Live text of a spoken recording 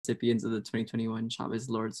recipients of the 2021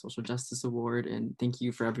 Chavez-Lorde Social Justice Award. And thank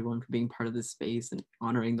you for everyone for being part of this space and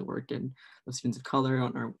honoring the work and of students of color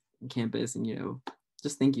on our campus. And,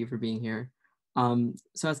 just thank you for being here.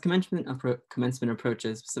 So as commencement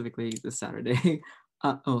approaches, specifically this Saturday,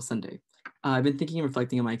 Sunday, I've been thinking and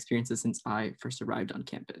reflecting on my experiences since I first arrived on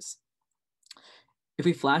campus. If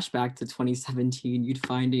we flash back to 2017, you'd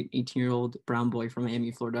find an 18-year-old brown boy from Miami,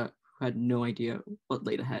 Florida, who had no idea what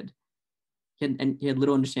laid ahead. He had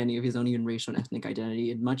little understanding of his own even racial and ethnic identity,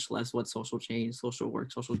 and much less what social change, social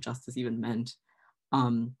work, social justice even meant.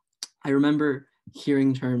 I remember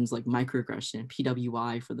hearing terms like microaggression,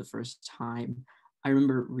 PWI for the first time. I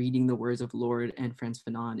remember reading the words of Lorde and Frantz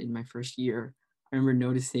Fanon in my first year. I remember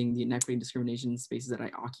noticing the inequity and discrimination spaces that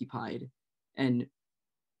I occupied. And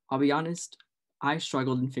I'll be honest, I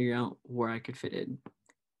struggled in figuring out where I could fit in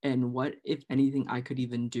and what, if anything, I could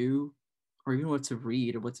even do, or even what to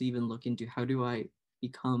read or what to even look into. How do I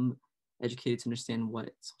become educated to understand what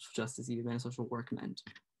social justice even meant, social work meant?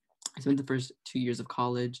 I spent the first 2 years of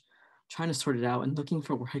college trying to sort it out and looking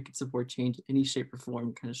for where I could support change in any shape or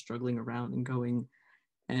form, kind of struggling around and going.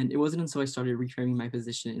 And it wasn't until I started reframing my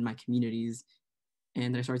position in my communities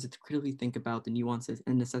and I started to critically think about the nuances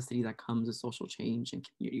and necessity that comes with social change and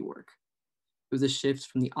community work. It was a shift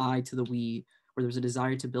from the I to the we, where there was a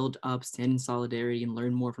desire to build up, stand in solidarity, and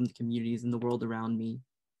learn more from the communities and the world around me.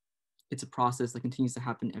 It's a process that continues to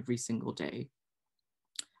happen every single day.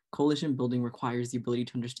 Coalition building requires the ability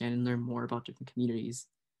to understand and learn more about different communities.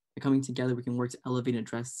 By coming together, we can work to elevate and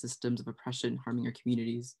address systems of oppression harming our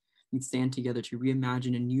communities. We stand together to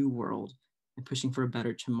reimagine a new world and pushing for a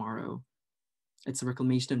better tomorrow. It's a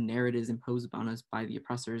reclamation of narratives imposed upon us by the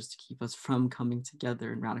oppressors to keep us from coming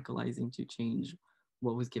together and radicalizing to change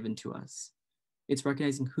what was given to us. It's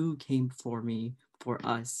recognizing who came before me, for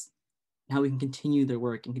us, and how we can continue their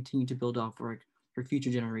work and continue to build off work for future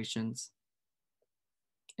generations.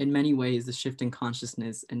 In many ways, the shift in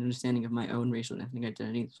consciousness and understanding of my own racial and ethnic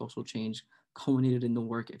identity and social change culminated in the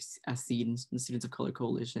work of SC and the Students of Color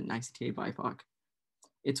Coalition and ICTA BIPOC.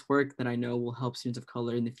 It's work that I know will help students of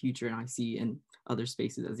color in the future and IC and other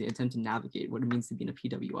spaces as they attempt to navigate what it means to be in a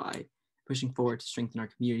PWI, pushing forward to strengthen our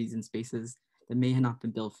communities and spaces that may have not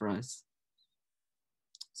been built for us.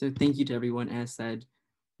 So thank you to everyone. As said,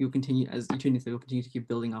 we will continue, as Eugenia said, we'll continue to keep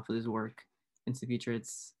building off of this work into the future.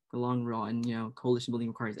 It's the long run, and coalition building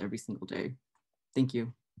requires every single day. Thank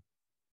you.